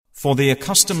For the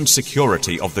accustomed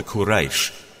security of the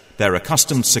QURAYSH, their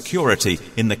accustomed security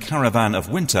in the caravan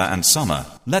of winter and summer,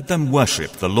 let them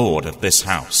worship the Lord of this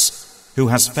house, who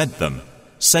has fed them,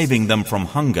 saving them from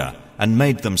hunger and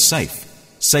made them safe,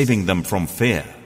 saving them from fear.